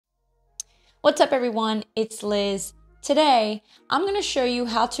What's up everyone, it's Liz. Today, I'm going to show you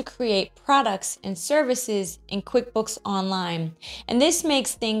how to create products and services in QuickBooks Online. And this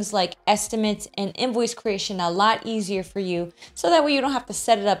makes things like estimates and invoice creation a lot easier for you, so that way you don't have to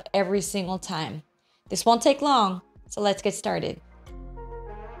set it up every single time. This won't take long, so let's get started.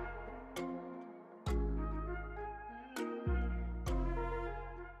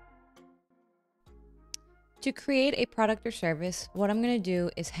 To create a product or service, what I'm going to do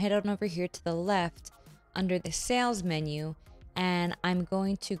is head on over here to the left under the sales menu, and I'm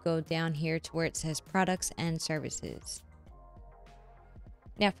going to go down here to where it says products and services.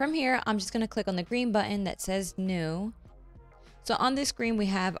 Now from here, I'm just going to click on the green button that says new. So on this screen, we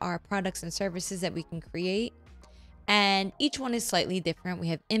have our products and services that we can create, and each one is slightly different. We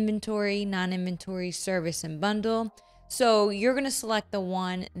have inventory, non-inventory, service, and bundle. So you're going to select the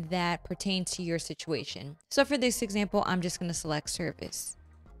one that pertains to your situation. So for this example, I'm just going to select service.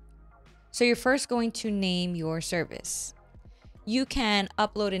 So you're first going to name your service. You can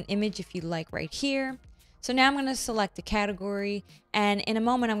upload an image if you like right here. So now I'm going to select a category, and in a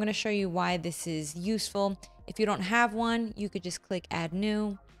moment I'm going to show you why this is useful. If you don't have one, you could just click add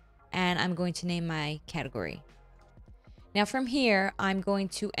new, and I'm going to name my category. Now from here, I'm going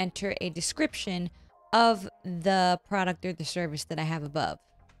to enter a description of the product or the service that I have above.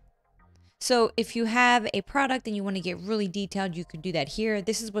 So if you have a product and you want to get really detailed, you could do that here.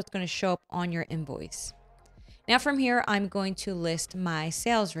 This is what's going to show up on your invoice. Now from here, I'm going to list my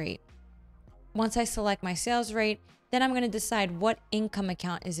sales rate. Once I select my sales rate, then I'm going to decide what income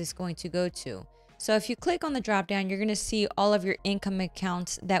account is this going to go to. So if you click on the drop down, you're going to see all of your income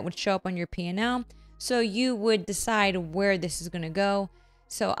accounts that would show up on your P&L. So you would decide where this is going to go.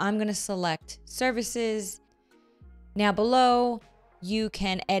 So I'm going to select services. Now below, you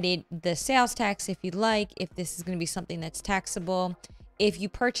can edit the sales tax if you'd like, if this is going to be something that's taxable. If you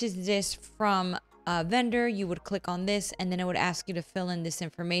purchase this from a vendor, you would click on this, and then it would ask you to fill in this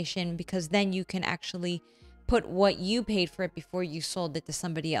information, because then you can actually put what you paid for it before you sold it to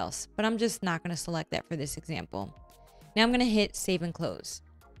somebody else. But I'm just not going to select that for this example. Now I'm going to hit save and close.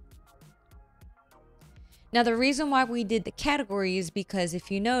 Now, the reason why we did the category is because if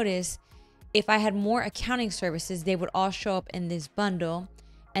you notice, if I had more accounting services, they would all show up in this bundle.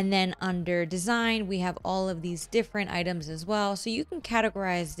 And then under design, we have all of these different items as well. So you can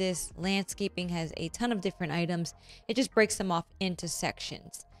categorize this. Landscaping has a ton of different items. It just breaks them off into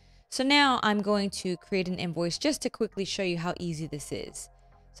sections. So now I'm going to create an invoice just to quickly show you how easy this is.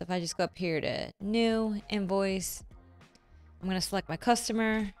 So if I just go up here to new invoice, I'm going to select my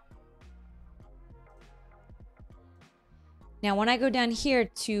customer. Now, when I go down here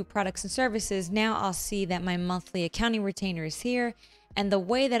to products and services, now I'll see that my monthly accounting retainer is here. And the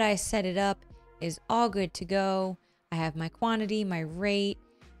way that I set it up is all good to go. I have my quantity, my rate.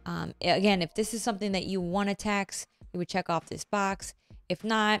 Again, if this is something that you want to tax, you would check off this box. If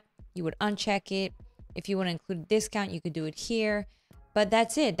not, you would uncheck it. If you want to include a discount, you could do it here. But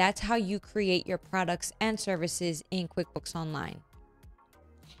that's it. That's how you create your products and services in QuickBooks Online.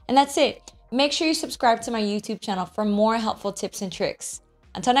 And that's it. Make sure you subscribe to my YouTube channel for more helpful tips and tricks.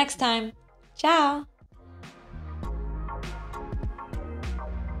 Until next time, ciao!